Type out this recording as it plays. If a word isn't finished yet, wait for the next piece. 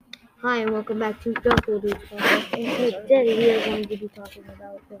Hi, and welcome back to Jungle Dude Podcast. And today we are going to be talking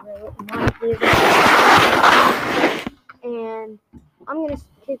about the monotheism. And I'm going to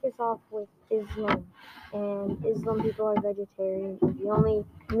kick us off with Islam. And Islam people are vegetarian. The only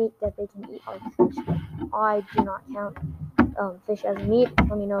meat that they can eat are fish. I do not count fish as meat.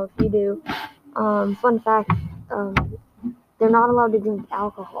 Let me know if you do. Fun fact, they're not allowed to drink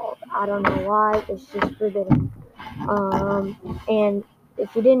alcohol. I don't know why. It's just forbidden. And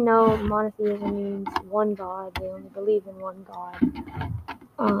if you didn't know, monotheism means one God. They only believe in one God.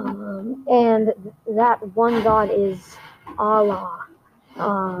 And that one God is Allah.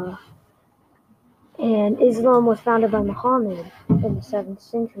 And Islam was founded by Muhammad in the 7th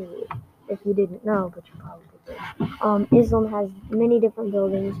century. If you didn't know, but you probably did. Islam has many different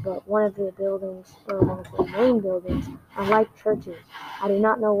buildings, but one of the buildings, or one of the main buildings, are like churches. I do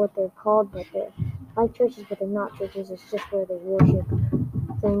not know what they're called, but they're like churches, but they're not churches. It's just where they worship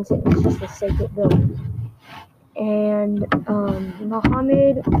things. It's just a sacred building. And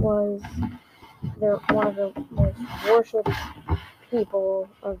Muhammad was one of the most worshipped people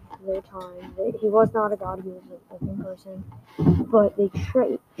of their time. He was not a god, he was a living person, but they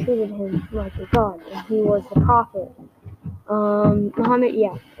treated him like a god, and he was the prophet. Muhammad,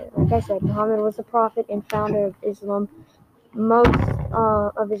 like I said, Muhammad was the prophet and founder of Islam. Most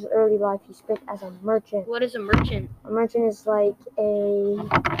of his early life he spent as a merchant. What is a merchant? A merchant is like a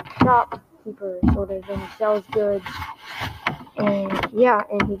shopkeeper, sort of, and he sells goods. And he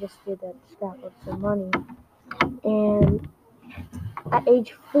just did that to scrap up some money. And at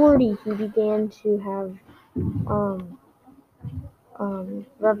age 40, he began to have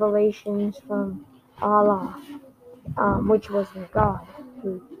revelations from Allah, which was their God,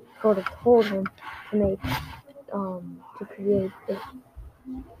 who sort of told him to create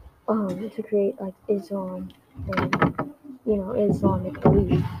like Islam and Islamic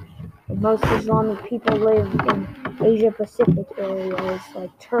belief. And most Islamic people live in Asia Pacific areas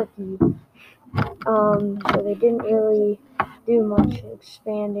like Turkey. So they didn't really do much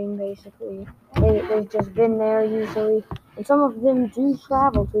expanding, basically. They've just been there usually. And some of them do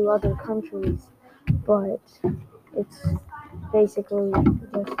travel to other countries, but it's basically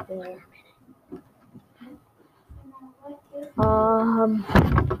just there.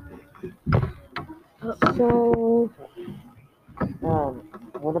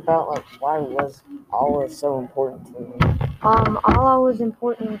 What about why was Allah so important to him? Allah was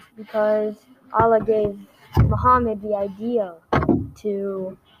important because Allah gave Muhammad the idea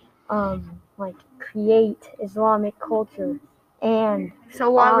to create Islamic culture. And so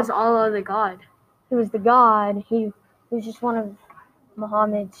why was Allah the God? He was the God. He was just one of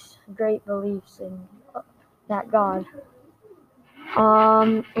Muhammad's great beliefs in that God.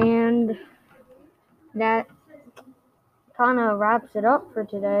 And that kind of wraps it up for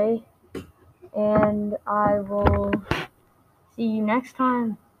today. And I will see you next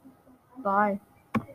time. Bye.